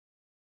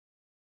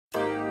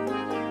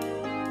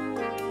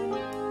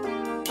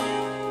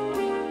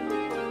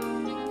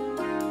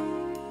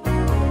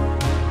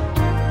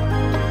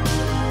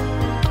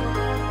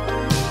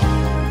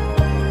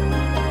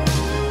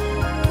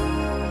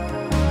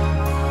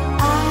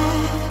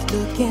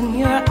Look in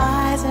your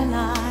eyes and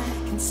I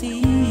can see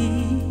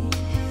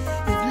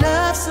you've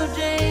loved so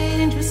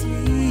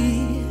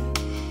dangerously.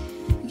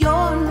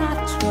 You're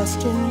not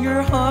trusting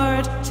your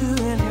heart to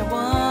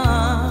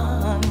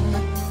anyone.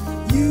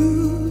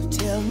 You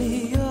tell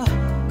me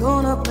you're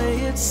gonna play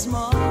it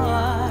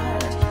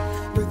smart.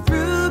 We're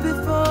through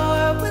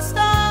before we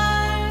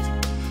start,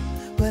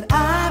 but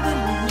I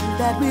believe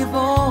that we've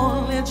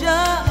only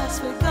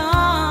just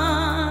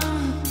begun.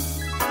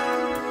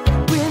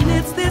 When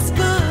it's this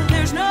good,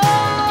 there's no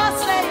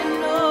saying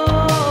no.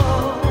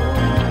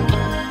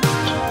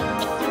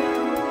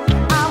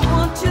 I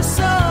want you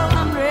so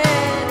I'm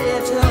ready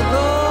to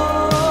go.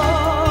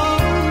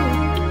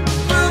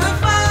 Through the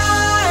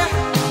fire,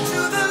 to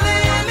the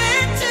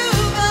limit, to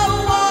the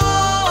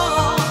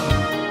wall.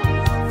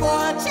 For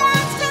a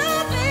chance to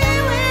be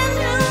with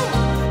you,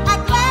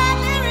 I'd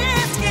gladly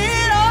risk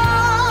it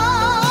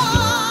all.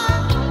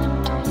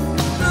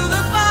 Through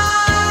the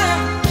fire,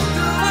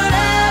 through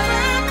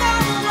whatever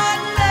comes my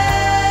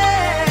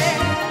way.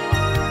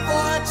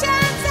 For a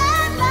chance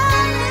at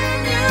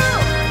loving you,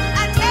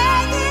 I'd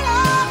take it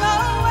all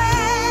away.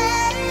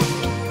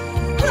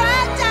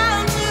 Right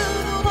down to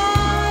the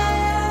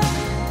wire,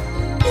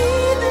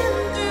 even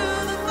through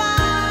the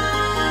fire.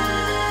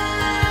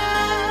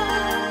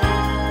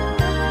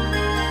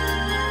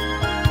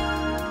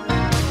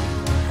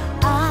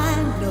 I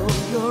know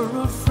you're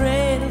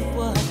afraid of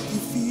what you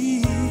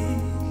feel.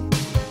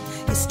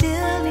 You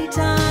still need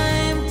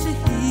time to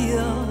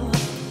heal,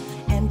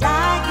 and I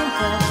can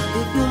help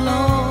if you'll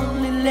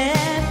only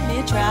let me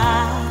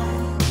try.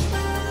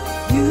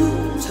 You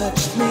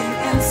touched me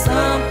and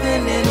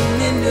something in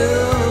me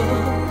knew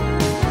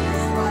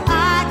what I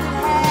could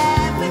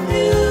have with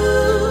you.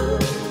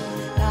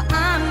 Now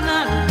I'm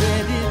not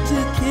ready to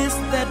kiss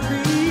that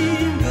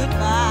dream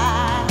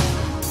goodbye.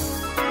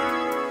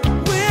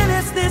 When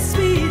it's this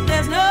sweet,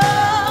 there's no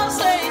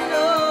saying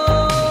no.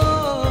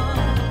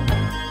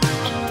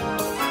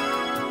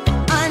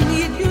 I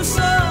need you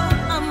so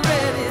I'm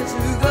ready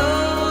to go.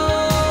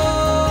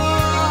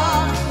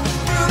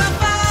 Through the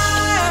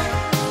fire,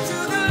 to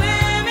the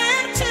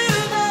limit, to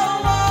the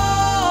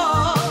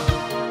wall.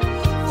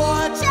 For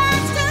a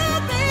chance to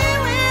be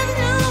with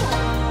you,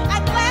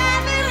 I'd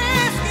gladly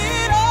risk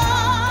it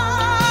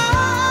all.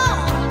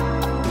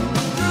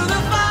 Through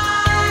the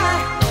fire,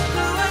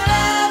 through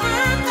whatever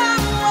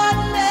comes what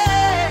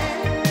may.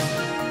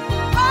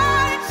 For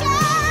a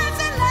chance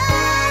at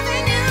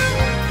loving you,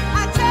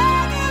 I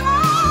take it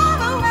all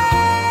away.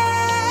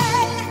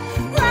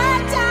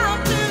 Right down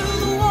to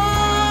the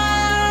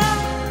wire,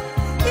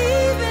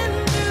 even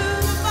through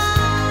the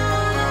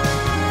fire.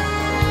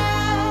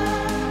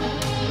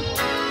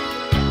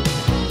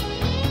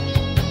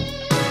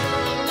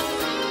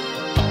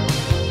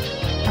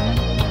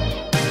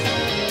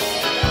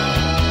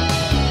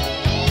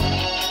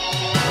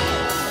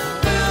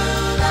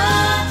 Through the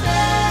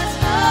test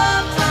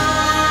of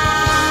time.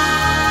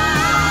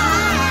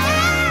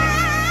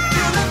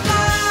 Through the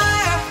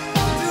fire,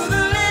 through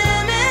the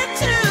limit,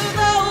 to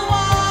the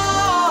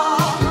wall.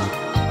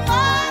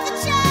 For the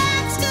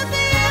chance to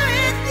be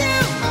with you,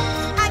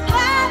 I'd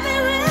gladly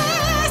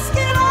risk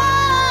it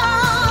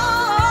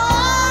all.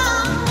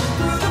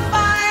 Through the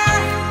fire,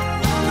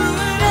 through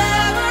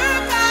whatever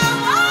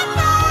comes what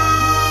may.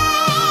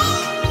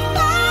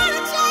 For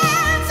the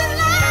chance of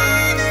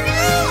loving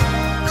you,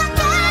 I'd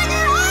take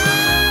it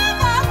all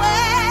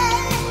away.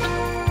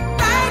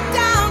 Right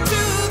down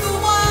to the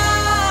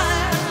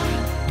wire,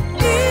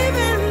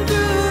 even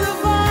through the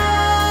fire.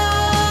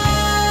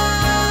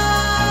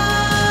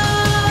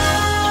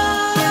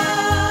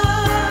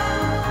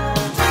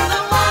 To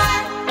the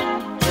wire,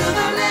 to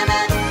the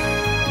limit,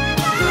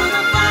 through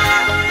the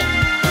fire,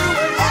 through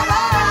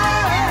whatever.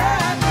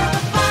 To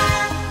the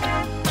fire,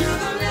 to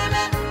the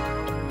limit,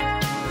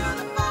 through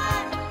the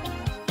fire,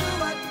 through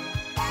whatever.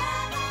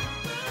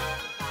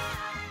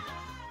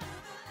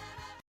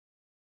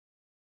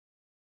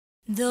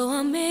 Though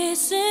I'm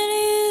missing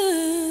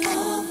you,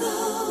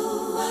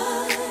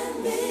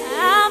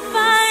 I'll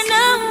find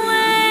a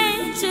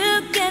way to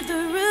get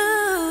through.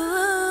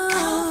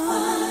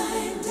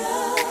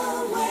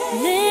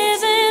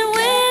 Living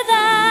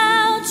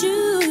without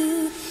you,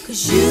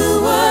 'cause you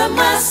were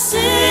my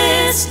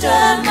sister,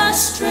 my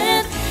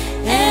strength,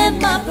 and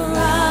my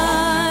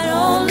pride.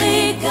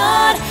 Only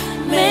God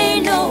may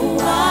know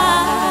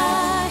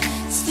why.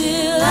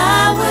 Still,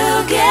 I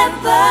will get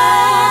by.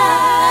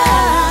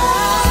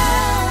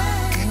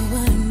 Who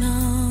would've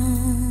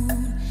known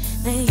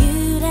that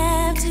you'd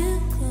have to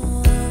go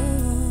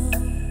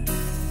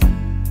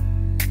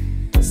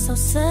so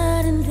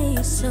suddenly,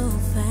 so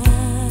fast?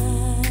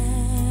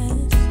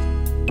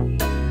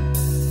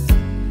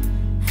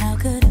 How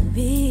could it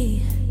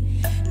be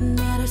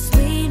that our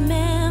sweet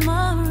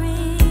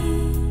memories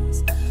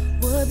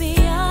would be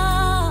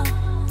all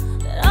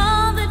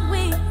that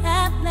we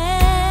have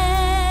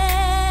planned?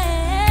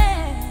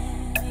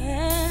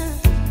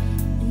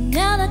 And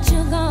now that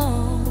you're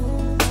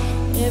gone,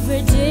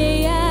 every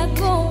day I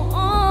go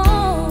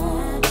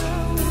on,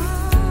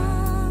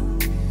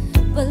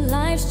 but but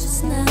life's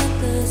just not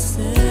the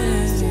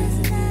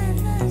same.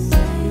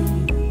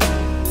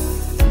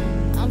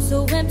 I'm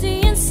so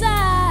empty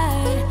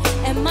inside,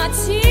 and my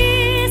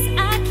tears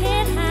I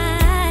can't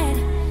hide.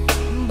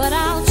 But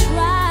I'll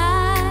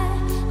try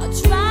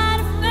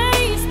to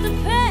face the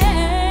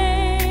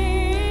pain,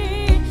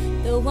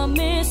 though I'm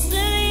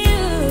missing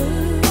you.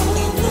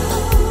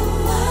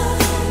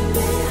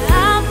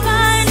 I'll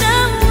find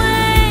a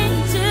way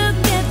to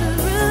get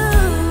through.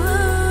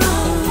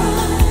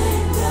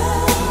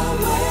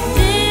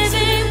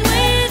 Living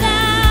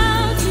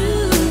without you,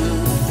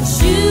 'cause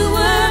you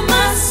were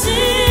my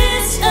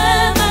sister,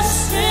 my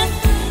strength,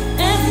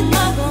 and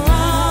my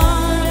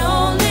ground.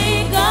 Only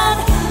God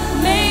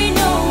may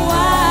know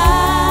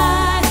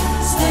why.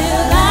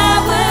 Still I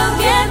will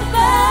get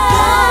by.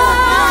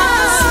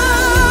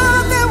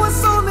 There were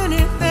so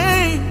many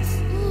things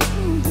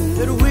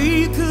that we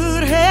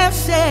could have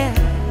shared.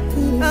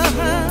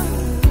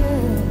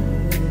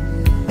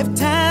 If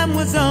time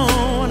was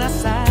on our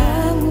side.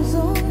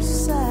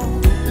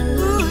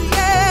 Ooh,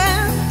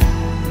 yeah.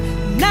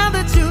 Now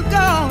that you're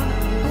gone,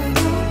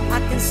 I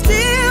can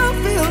still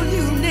feel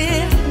you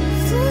near.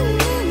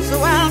 So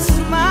I'll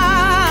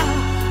smile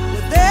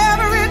with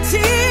every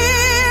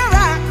tear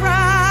I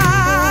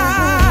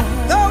cry.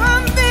 Though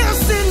I'm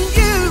missing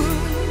you,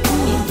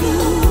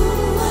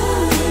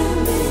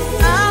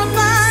 I'll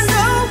find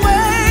a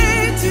way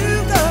to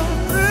go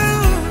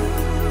through.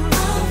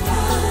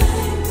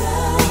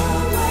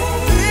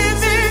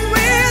 Living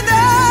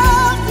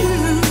without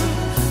you,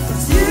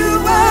 'cause you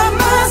were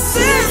my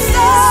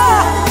sister,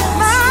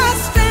 my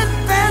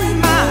strength and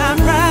my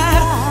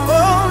pride.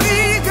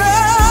 Only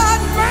God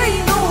may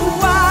know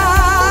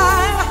why.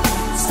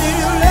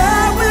 Still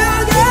I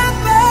will get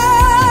by.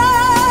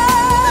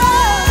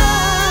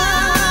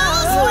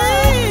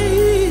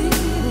 Sweet,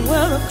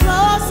 we're the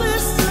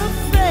closest to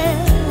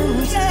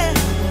friends. Yeah.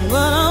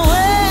 But I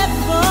wait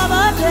for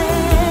the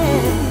day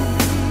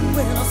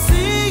when I'll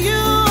see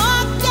you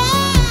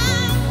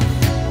again.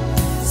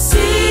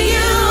 See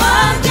you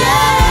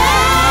again.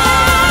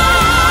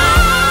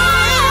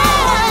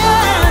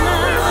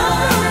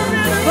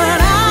 But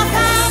I'll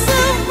find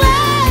a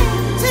way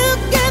to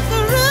get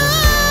through.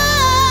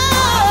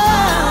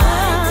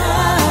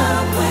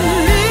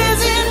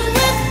 Living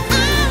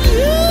without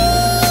you.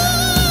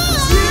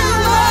 You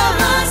are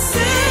my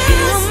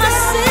sister,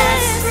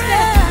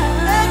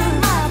 and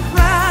my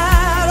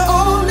pride.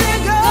 Only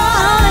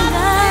God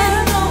may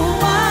know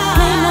why.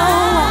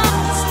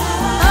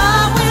 I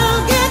will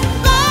get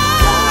by.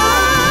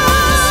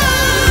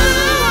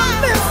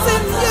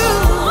 Missing you.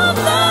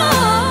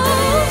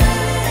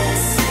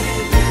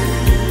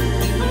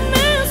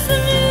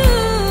 Missing you.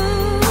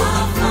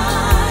 I'll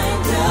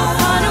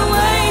find a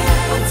way.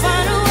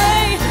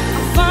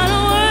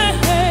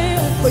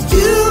 But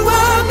you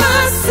are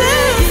my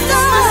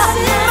sister,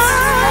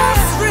 my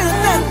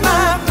strength and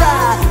my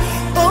pride.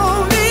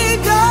 Only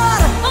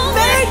God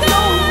may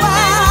know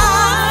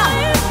why.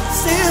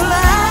 Still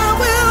I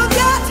will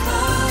get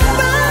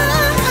by.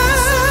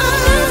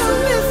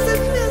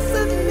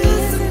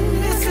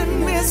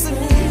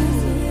 Missing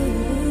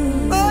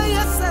you. Oh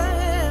yes I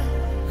am.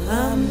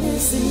 I'm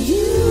missing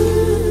you.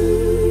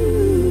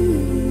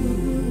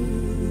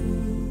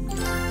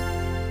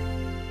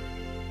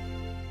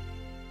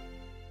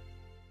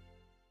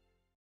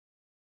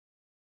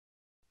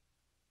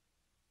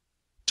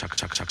 Chaka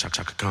Chaka Chaka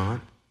Chaka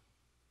Khan,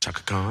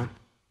 Chaka Khan,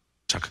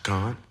 Chaka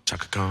Khan,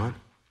 Chaka Khan,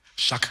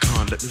 Shaka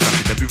Khan, let me rock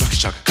it,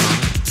 Chaka Khan,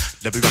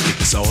 let me rock it,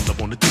 that's all I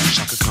wanna do.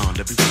 Chaka Khan,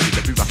 let me rock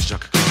it,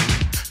 Chaka Khan,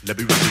 let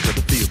me rock it, got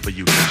a feel for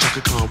you.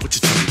 Chaka Khan, what you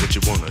tell me what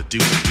you wanna do?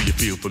 Do you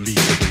feel for me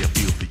the way I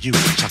feel for you?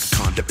 Chaka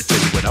Khan, let me tell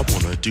you what I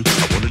wanna do.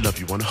 I wanna love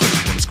you, wanna hug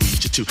you, wanna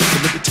squeeze you too. So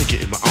let me take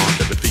it in my arms,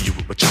 let me feel you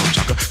with my charm,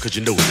 Chaka. 'Cause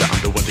you know that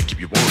I'm the one to keep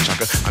you warm,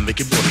 Chaka. I make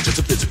it more than just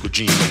a physical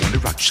dream. I wanna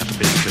rock you, Chaka,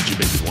 baby, 'cause you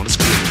make me wanna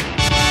scream.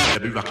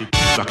 Let me rock it,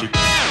 rock it.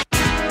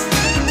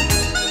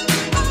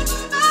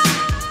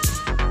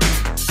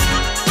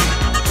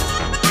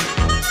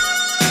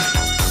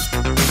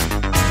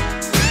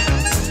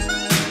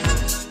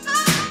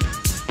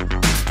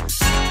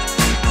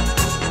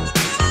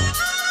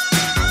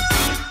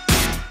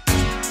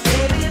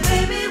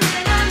 Baby,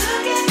 when I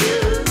look at you,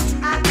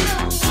 I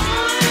feel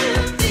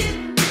warm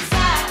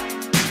inside.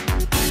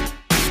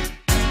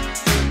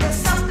 There's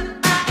something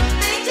about the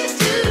things you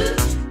do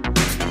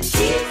that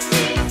keeps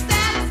me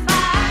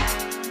satisfied.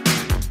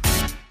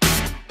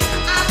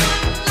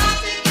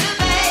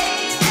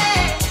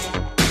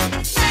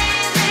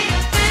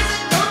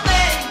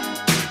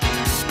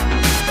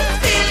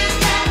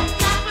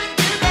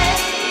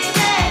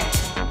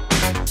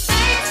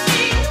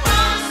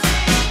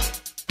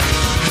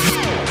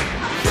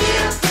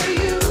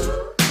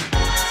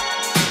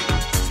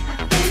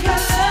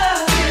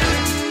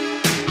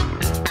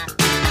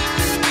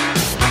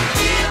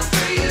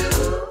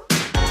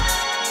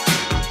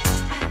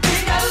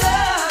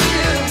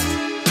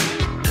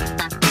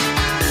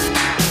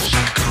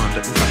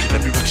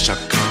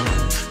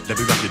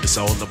 That's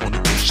all I wanna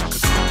do. Shaka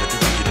Khan,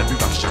 let me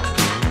rock it, Shaka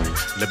Khan.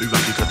 Let me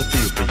rock it, got the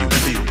feel for you,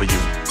 feel for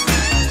you.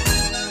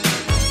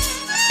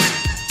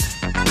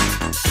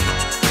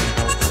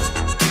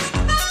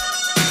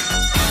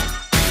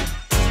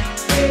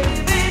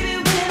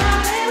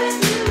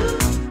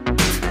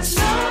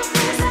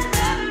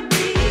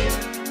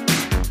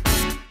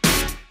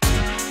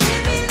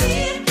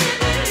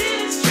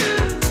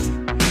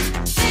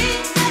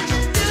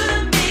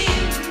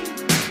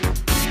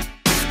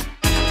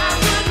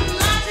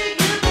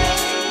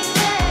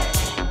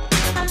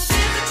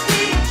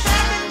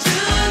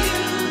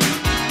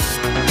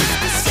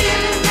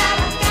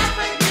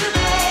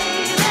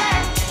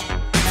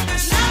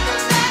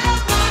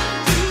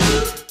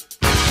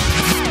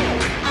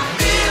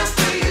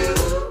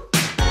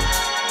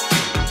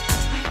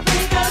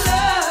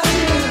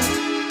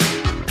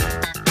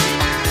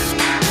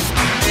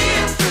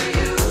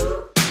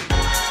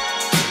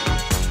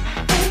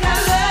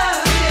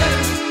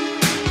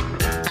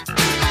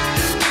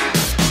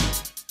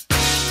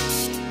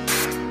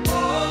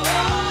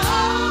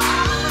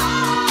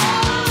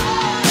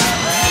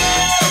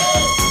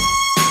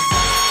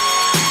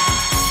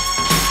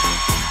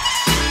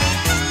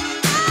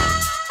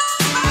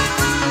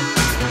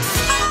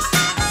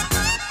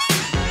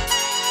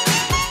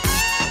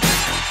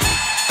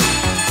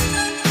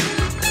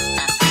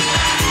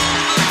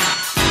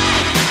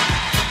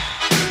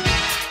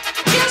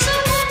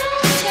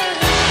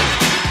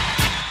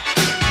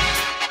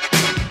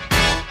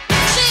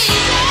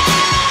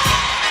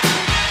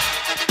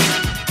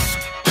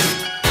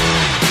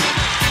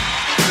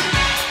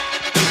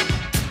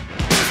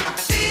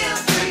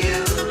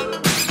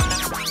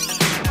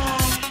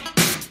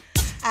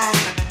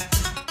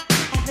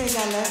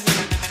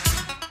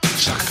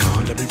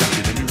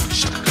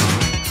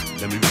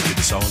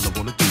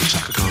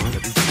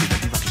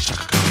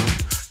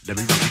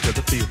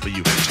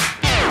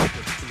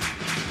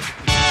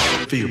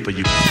 feel for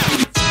you.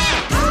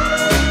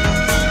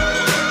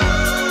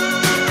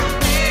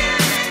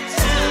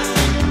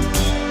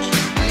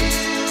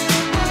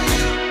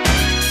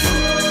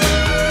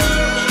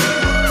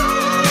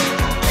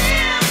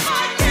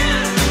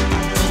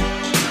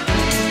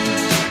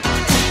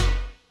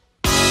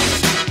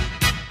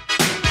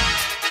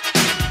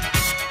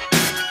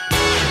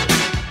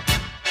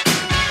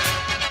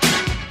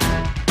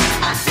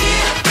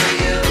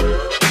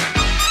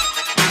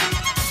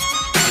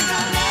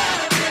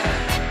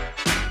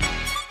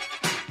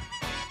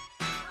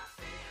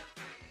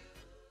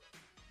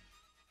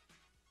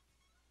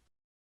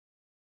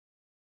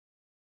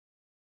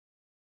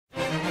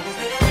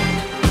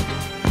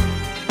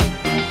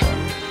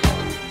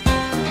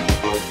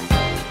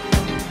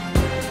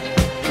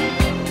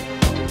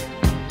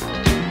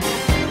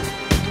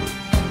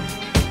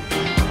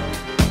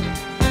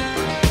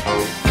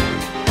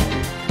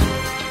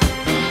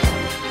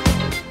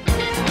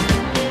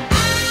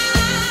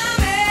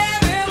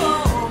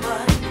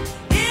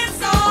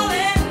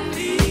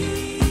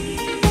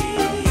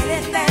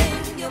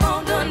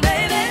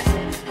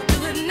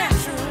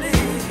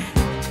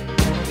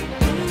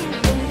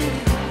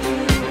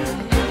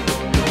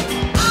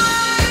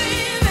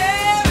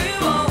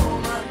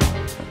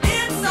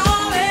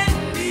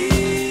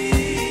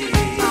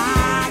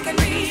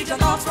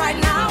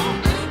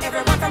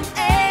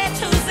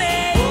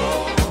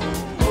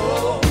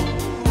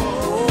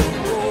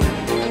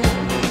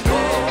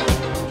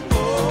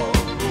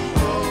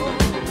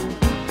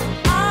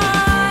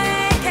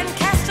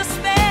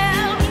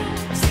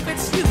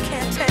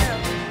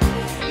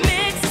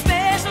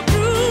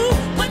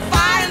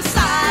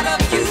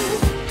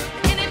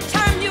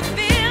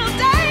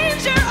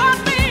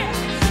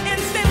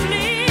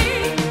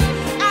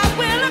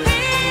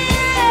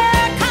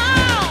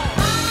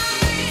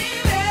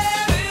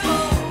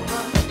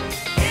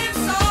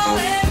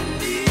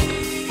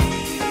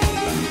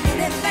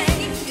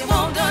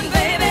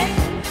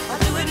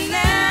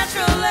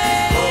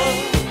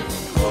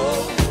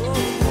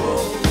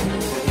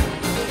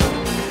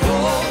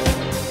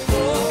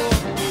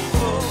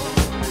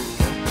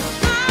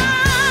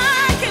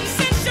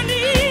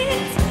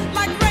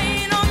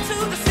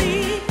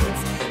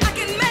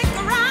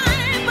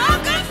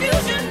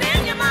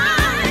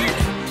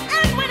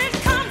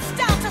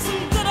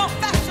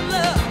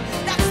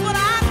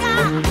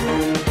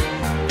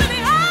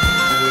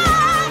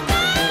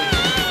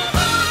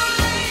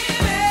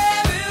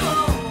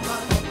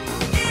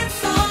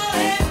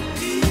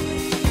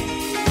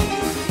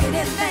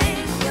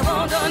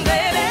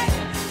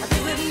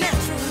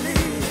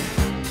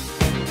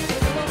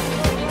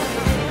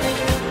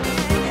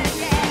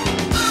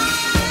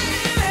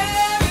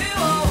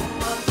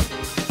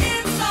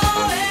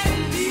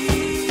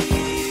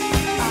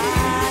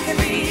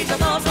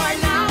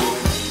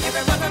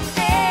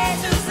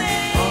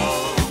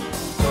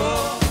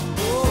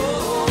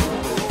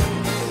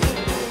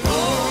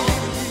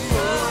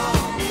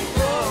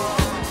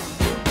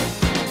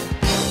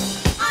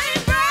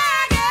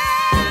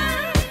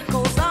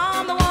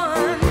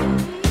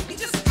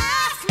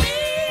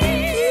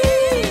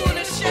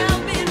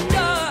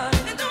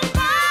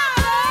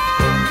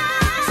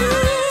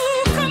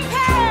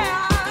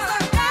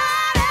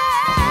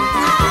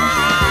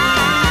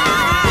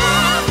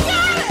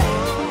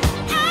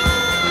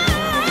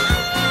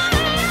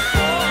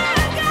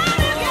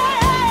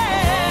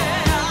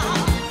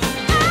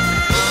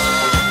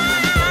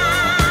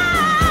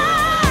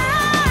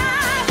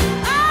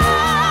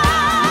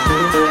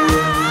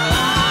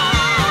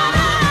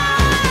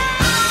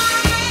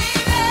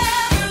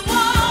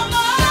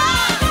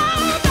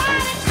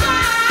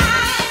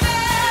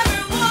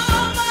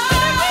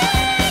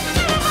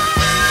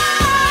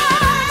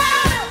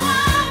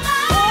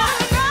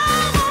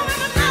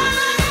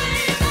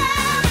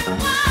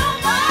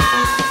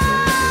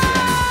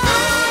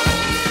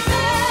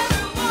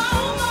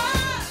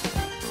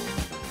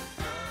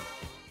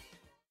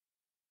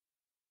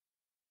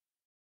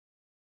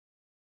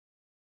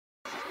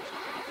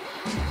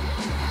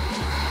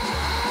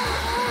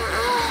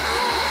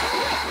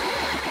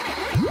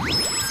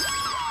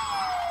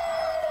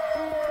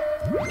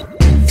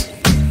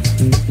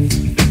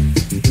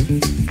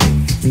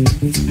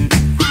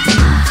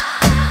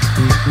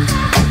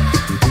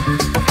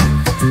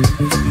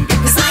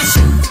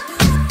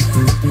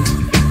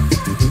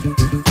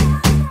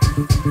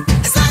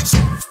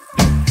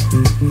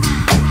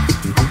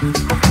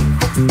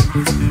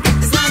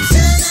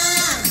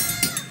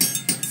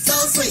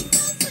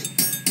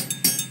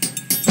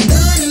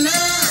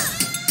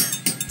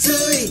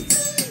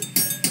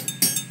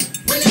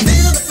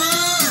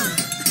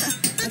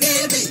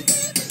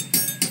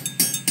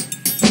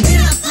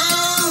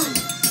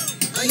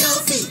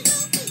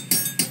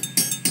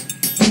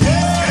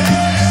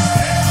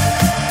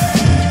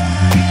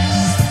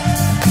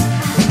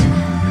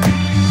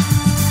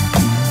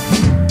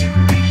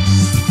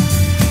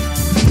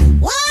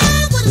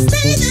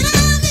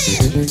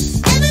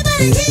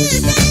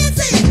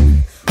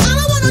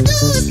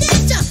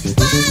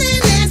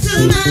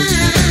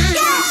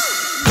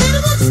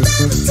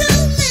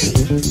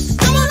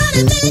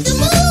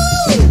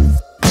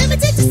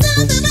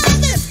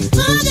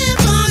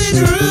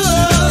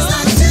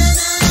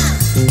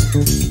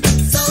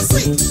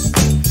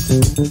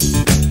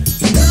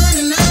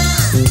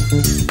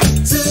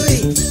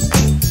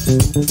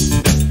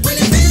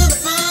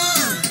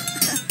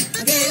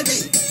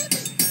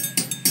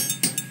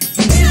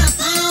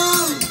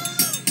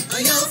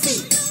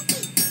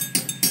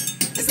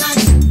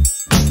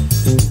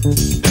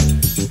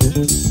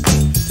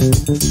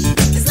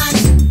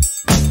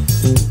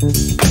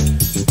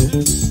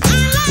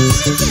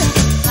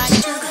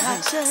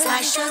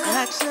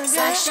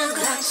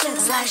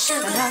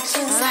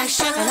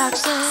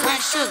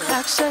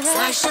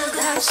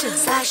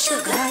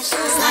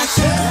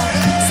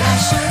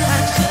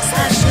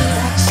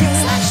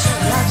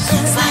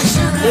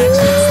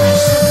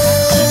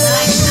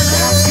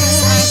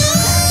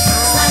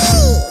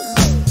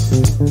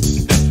 It's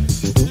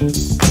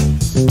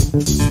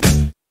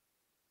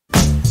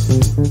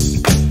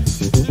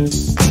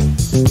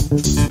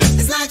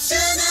like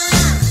sugar,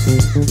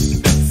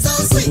 so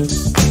sweet,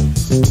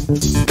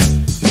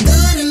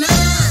 good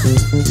enough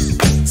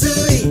to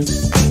eat.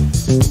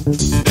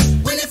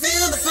 When you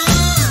feel the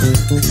fun,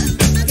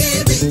 get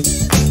a beat.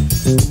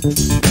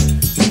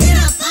 Get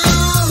up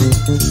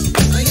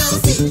on your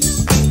feet.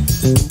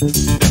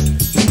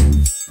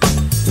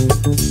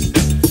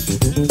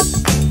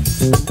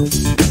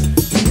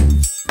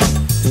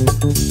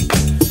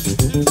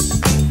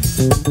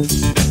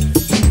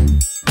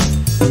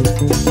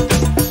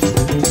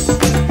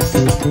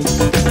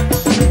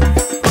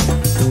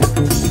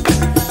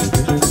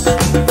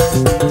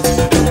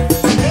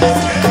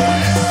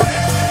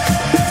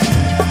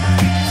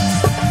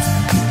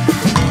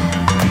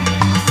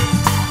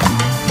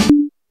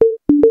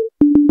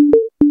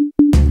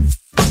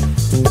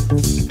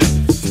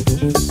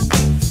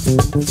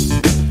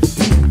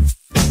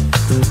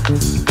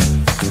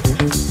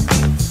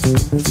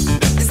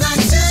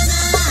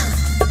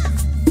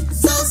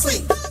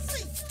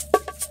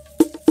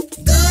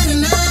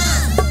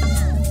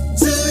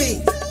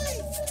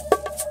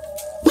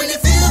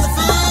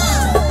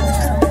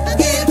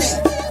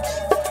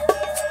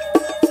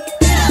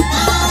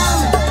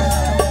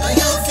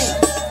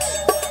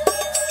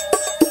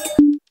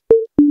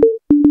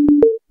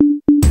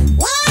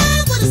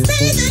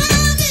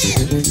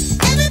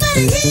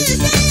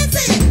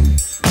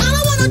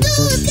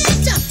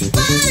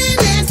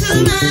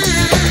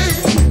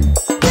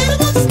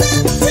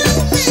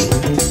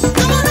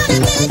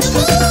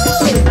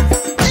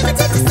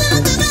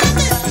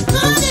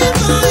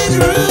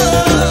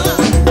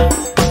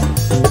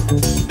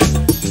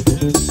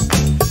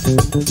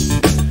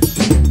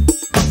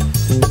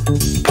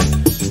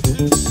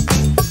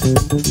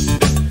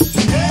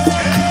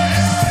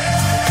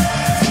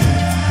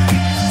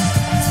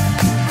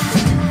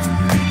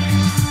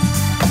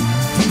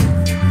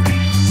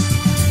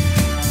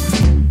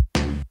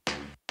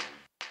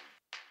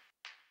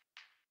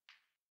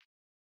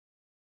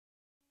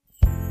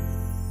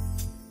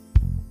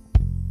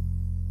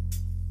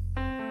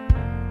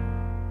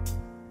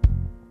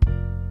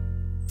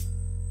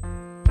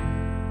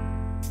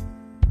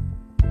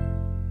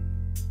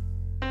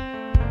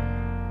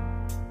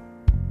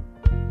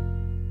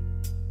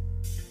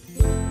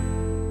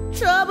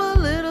 Trouble,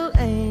 little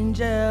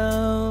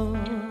angel,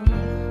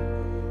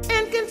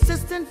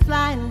 inconsistent,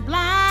 flying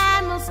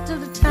blind most of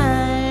the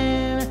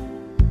time.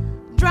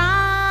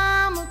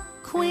 Drama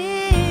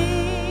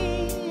queen,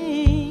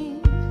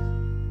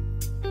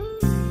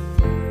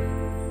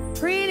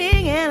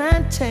 preening and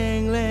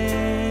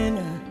untangling,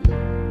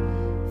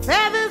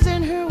 feathers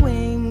in her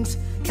wings,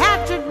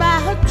 captured by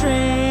her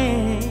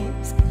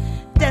dreams.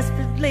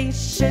 Desperately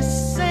she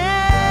sings.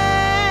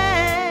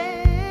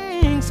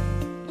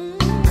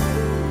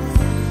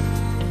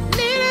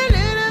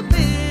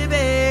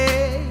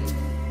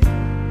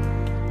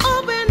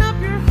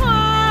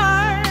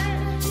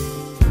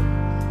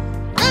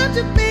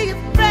 To be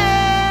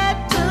afraid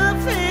to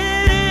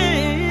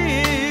feel,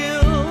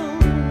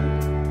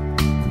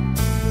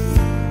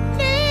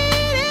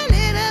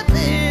 little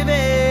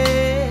baby,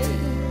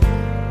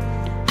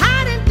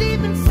 hiding deep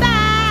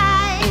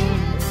inside.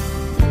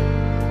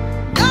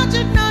 Don't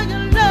you know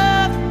your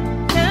love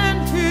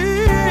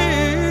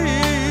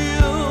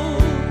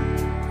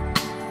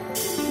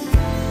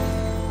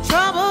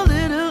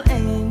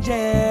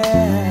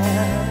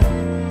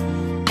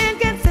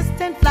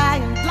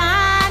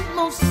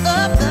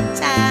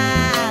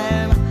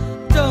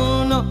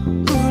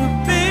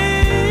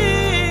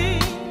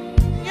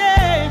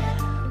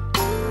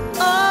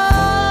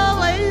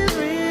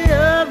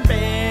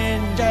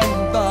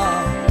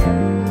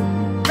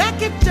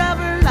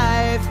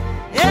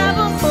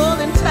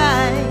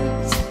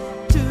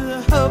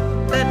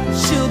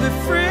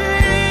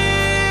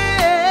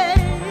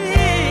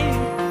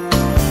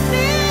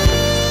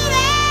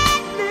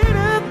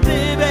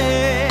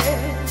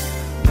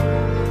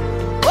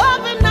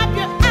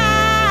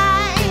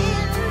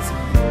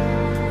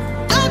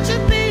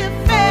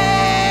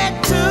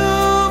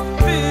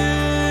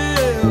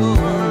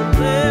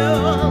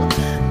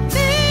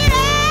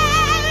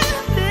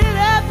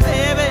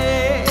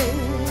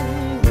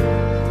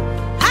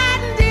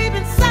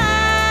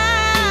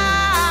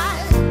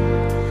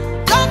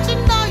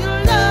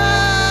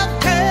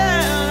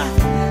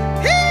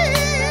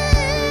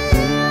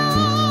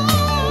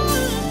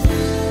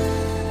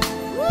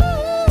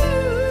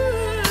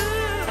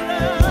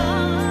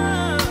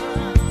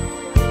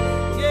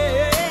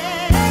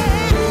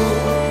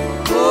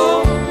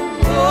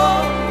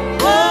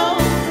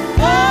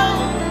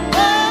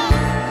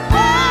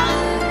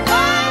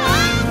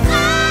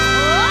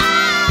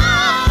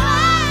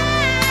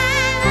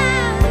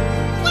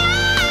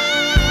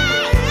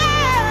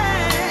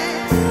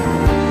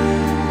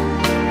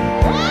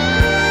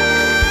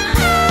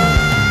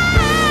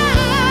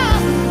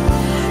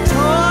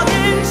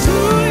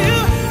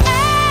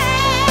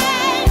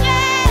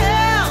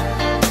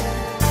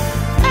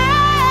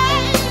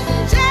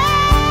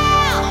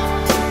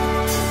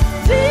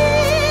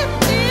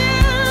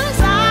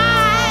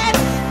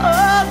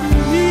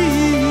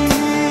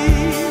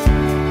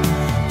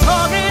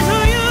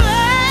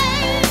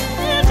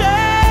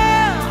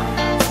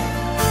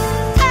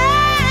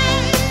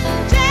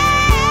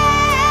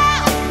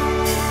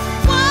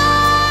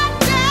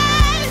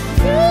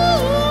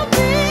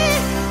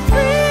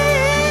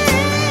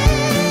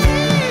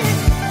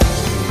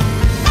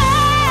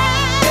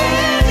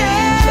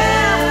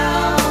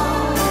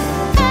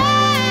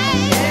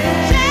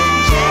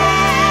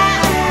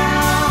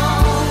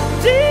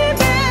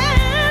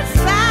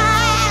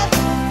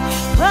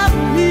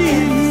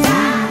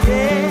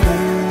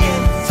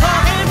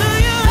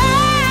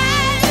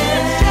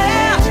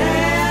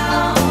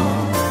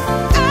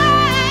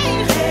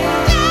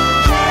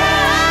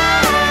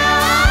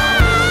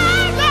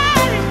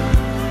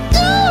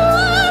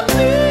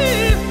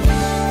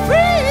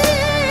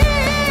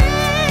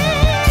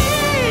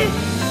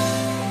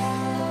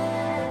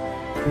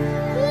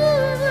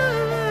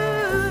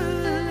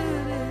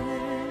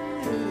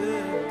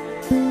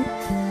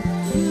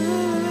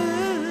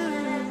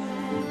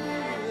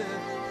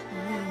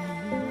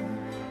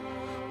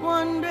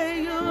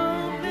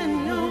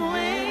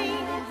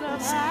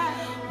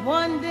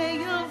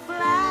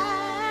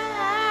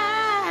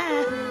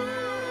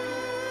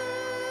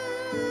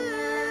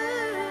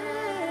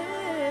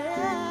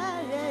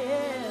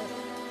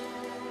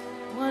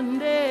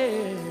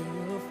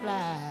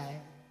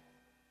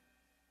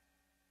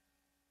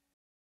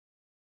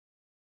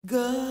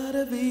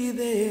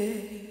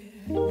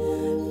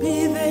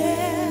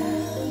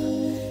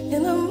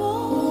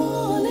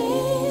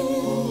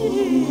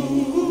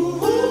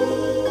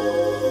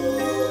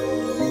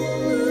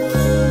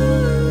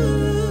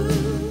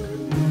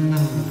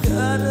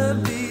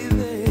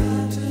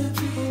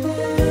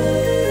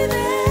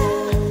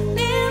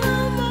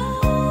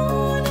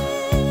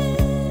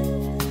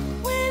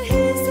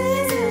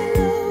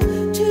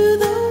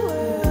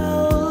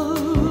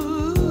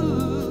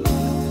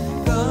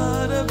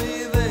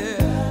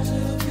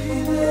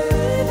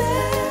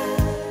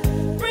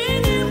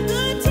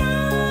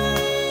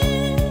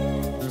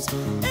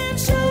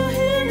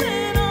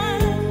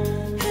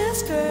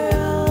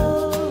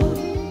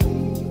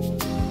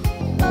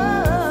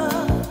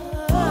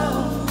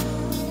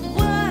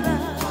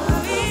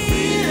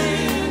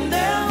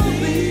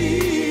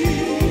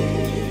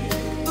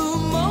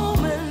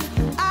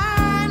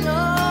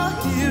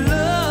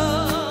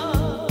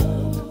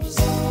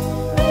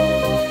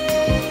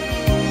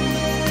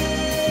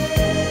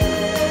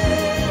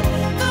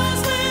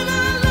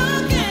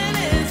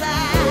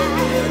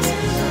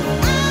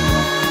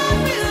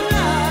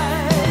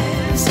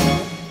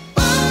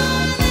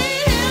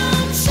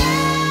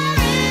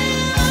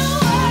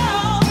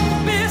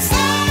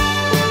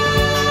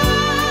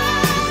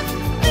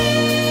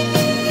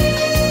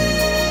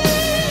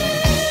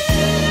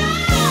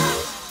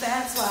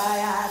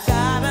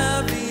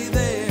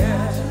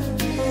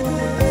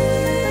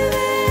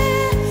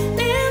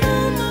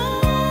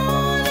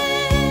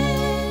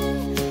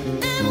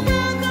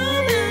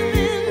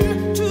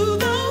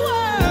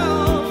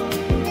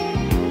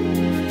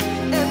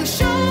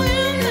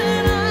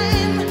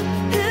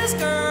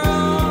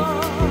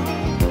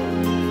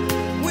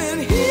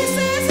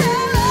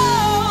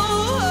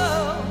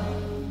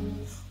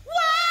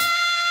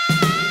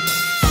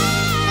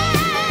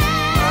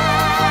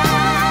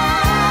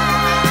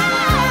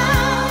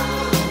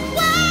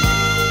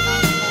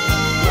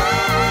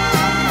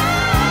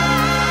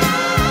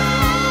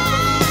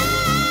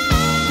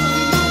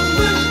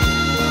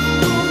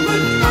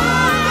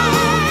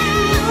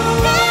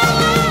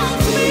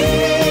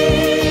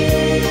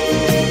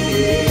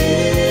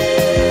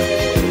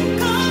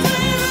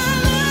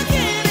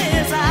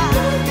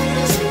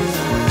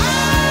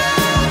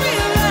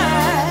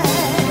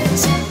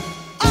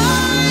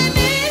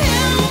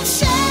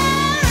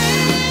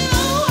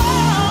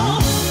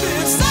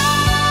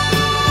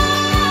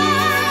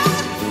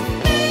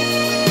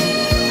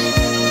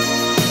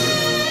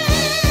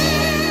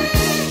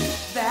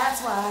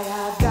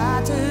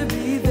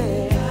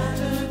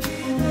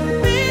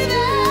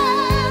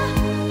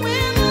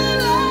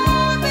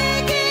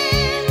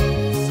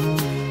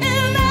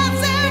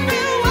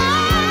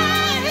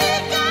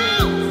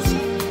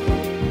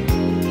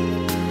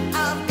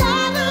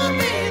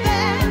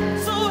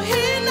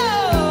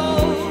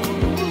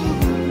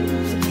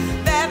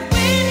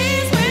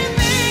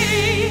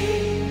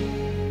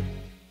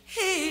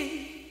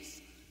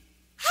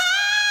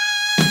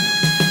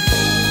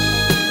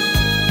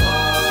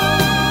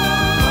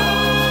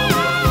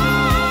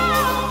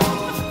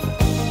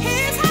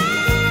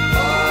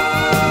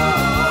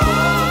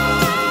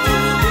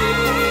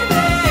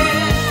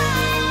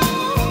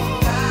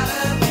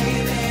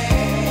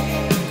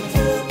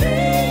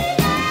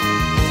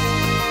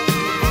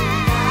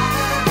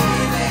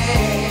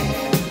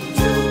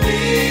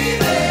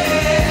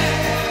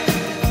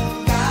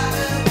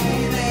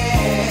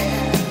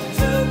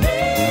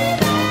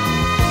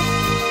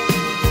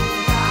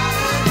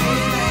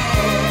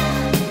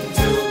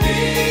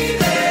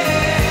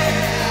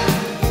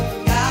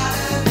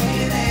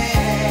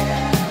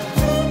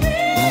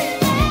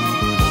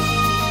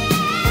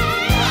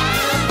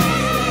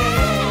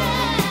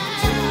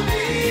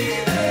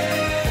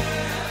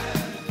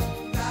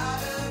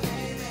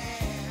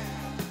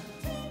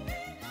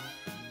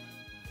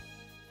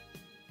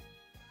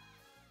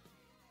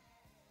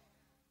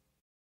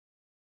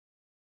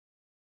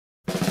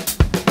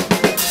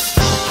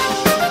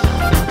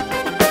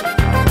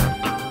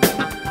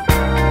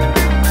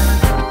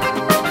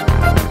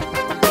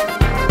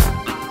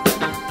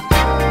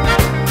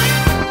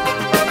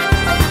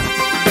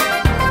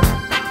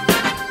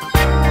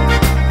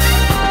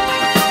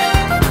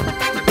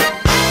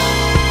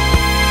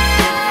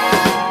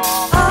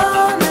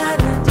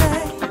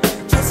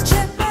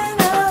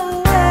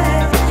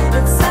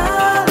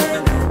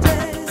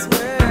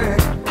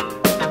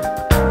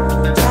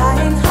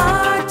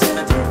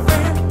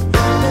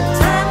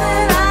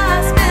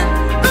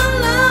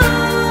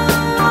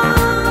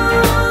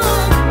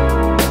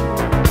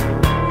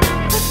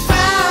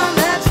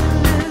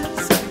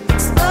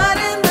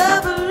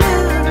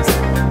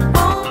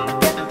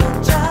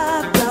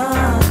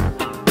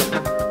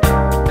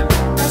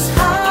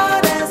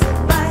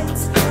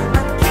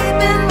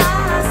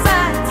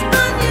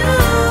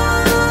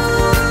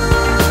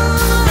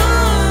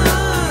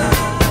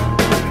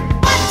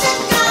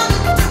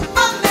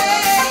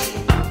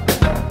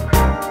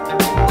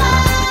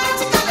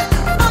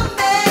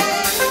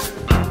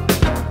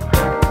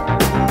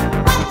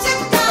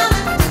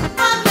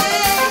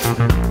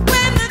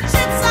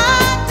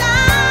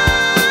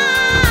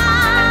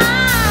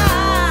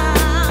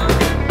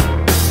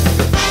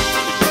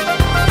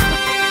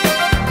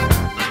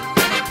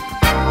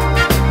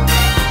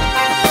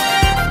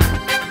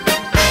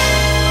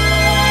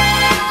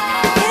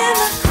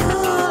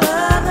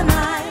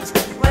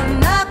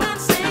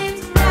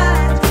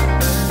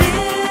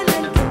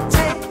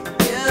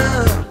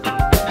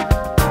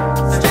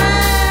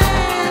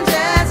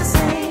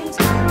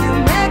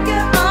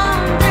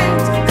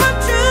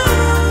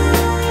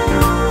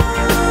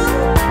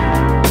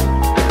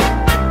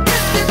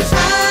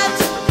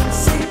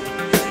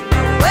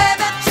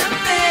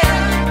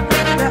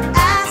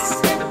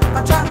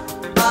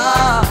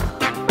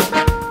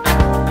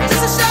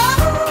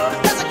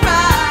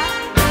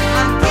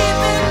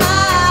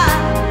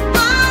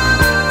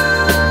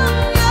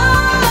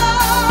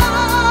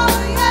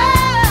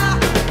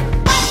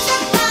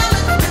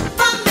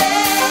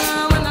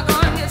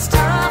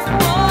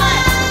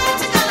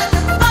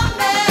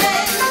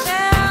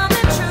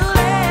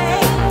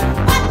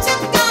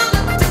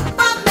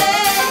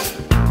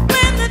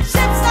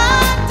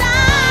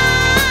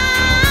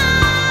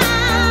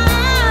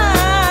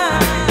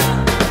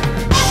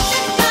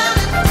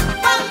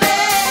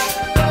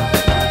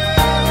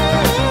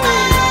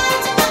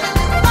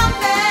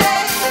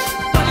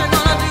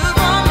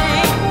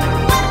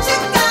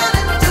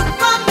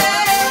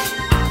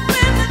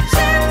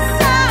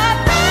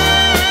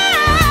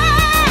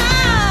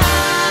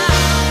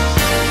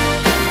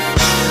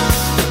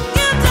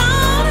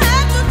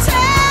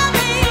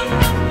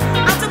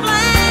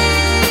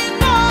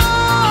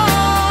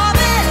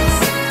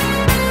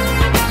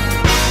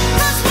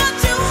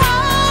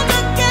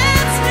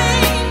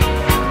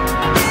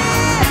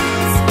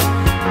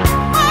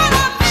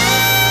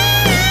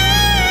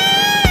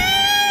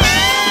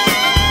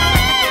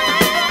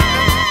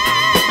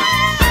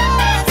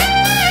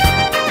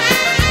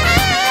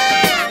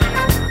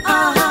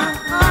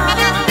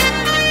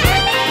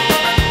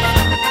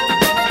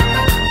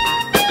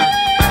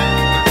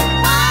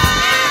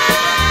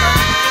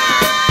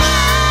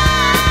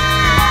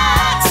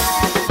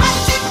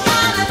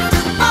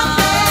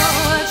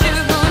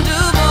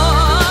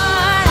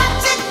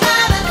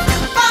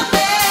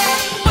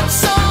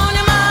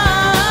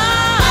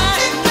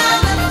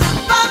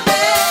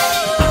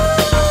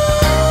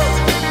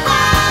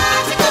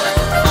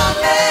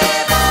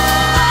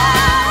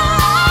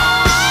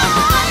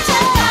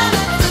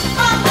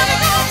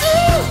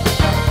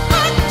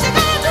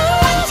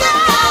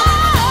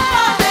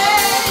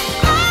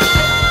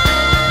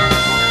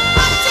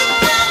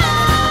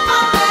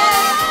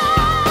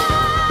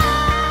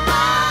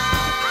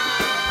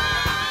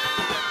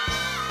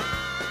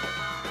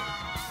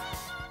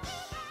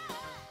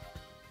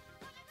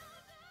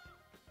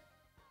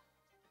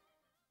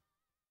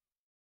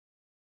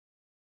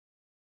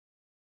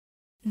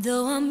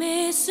Though I'm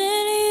missing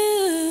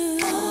you,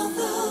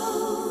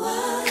 although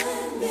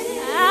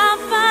I'll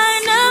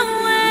find a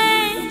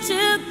way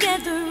to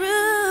get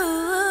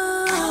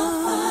through. I'll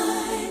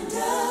find a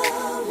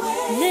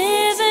way.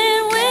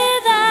 Living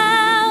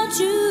without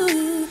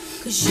you,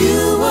 'cause you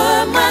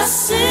were my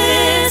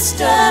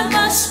sister,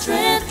 my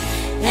strength,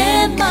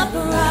 and my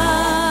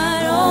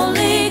pride.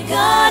 Only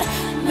God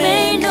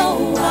may know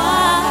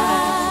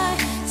why.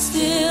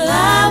 Still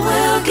I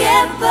will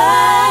get by.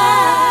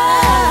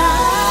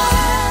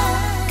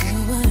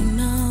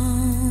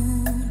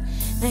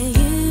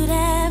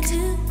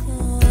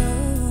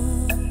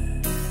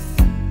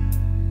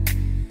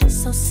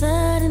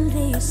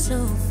 Suddenly, so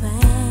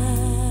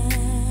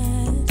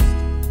fast.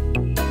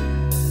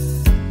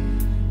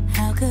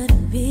 How could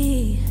it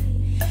be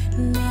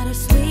that our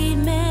sweet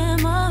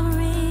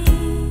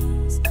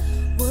memories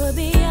would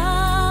be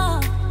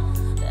all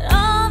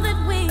that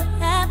we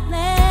have left?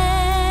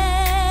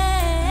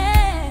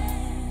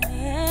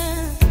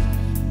 And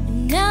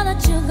now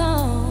that you're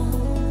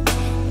gone,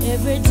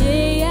 every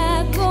day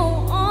I go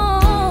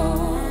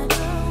on,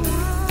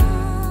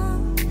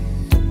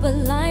 but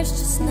life's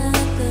just not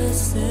the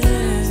same.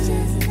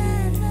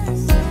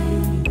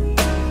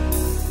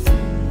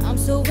 I'm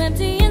so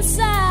empty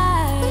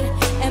inside,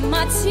 and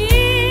my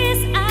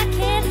tears I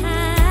can't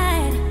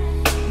hide.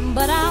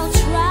 But I'll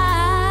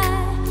try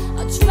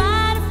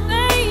to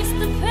face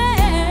the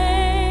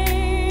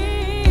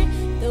pain.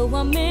 Though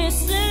I'm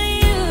missing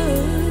you,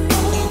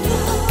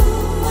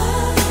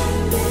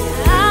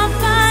 I'll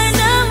find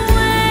a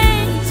way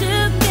to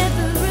get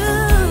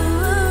through.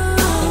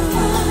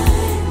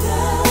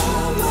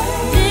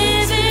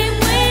 Living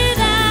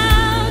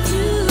without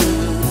you,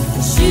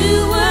 'cause you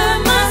were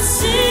my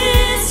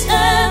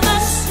sister, my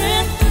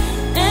strength,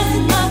 and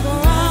my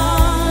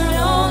pride.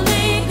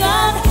 Only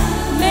God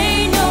may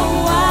know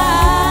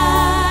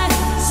why.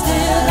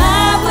 Still I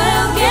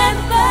will get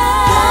by.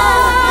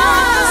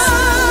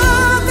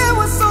 There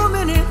were so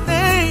many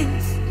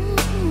things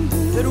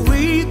that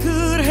we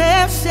could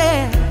have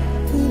shared.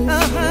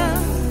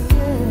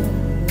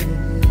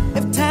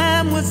 If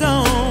time was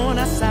on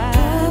our side.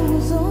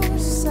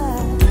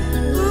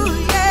 Ooh,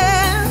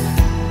 yeah.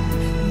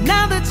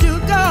 Now that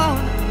you're gone,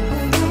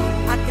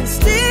 I can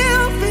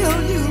still feel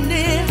you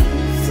near.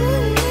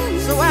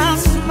 So I'll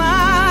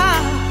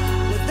smile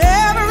with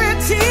every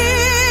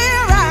tear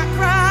I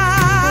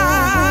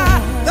cry.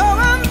 Though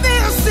I'm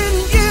missing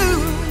you,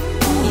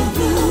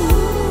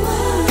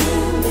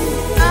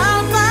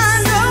 I'll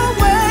find a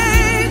way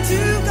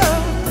to go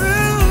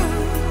through.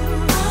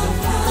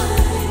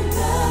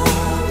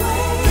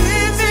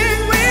 Living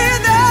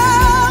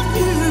without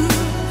you,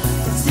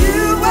 'cause you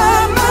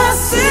were my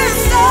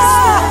sister,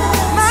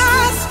 my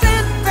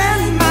strength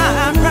and my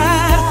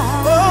pride.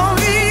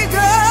 Only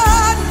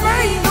God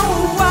may know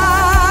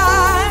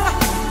why.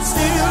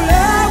 Still I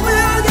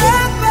will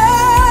get by.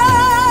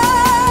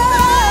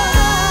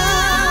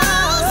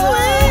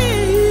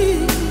 Sweet,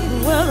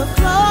 we're the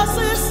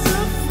closest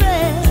of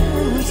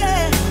friends.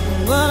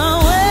 But I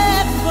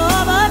wait for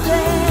the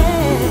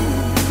day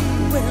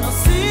when I'll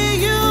see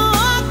you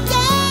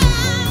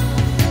again.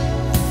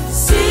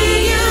 See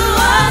you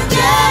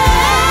again.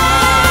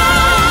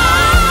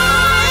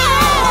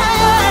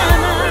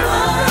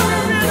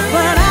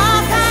 But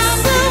I'll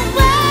find a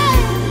way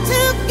to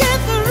get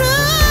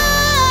through.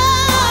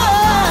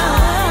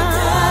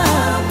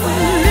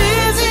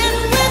 Living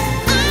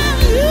without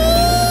you.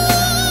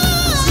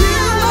 You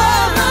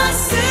are my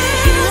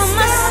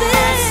sister,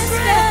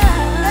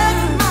 and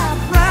my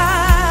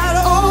pride.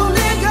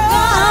 Only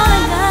God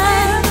may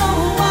know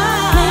why.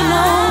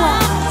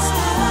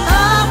 I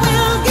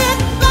will get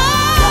by.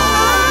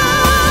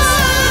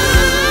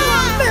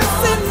 I'm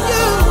missing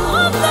you.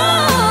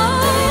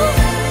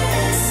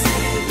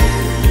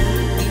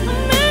 I'm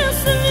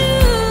missing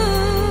you.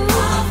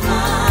 I'll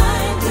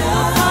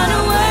find a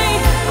way.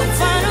 I'll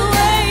find a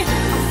way.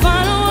 I'll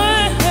find a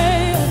way.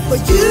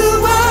 But you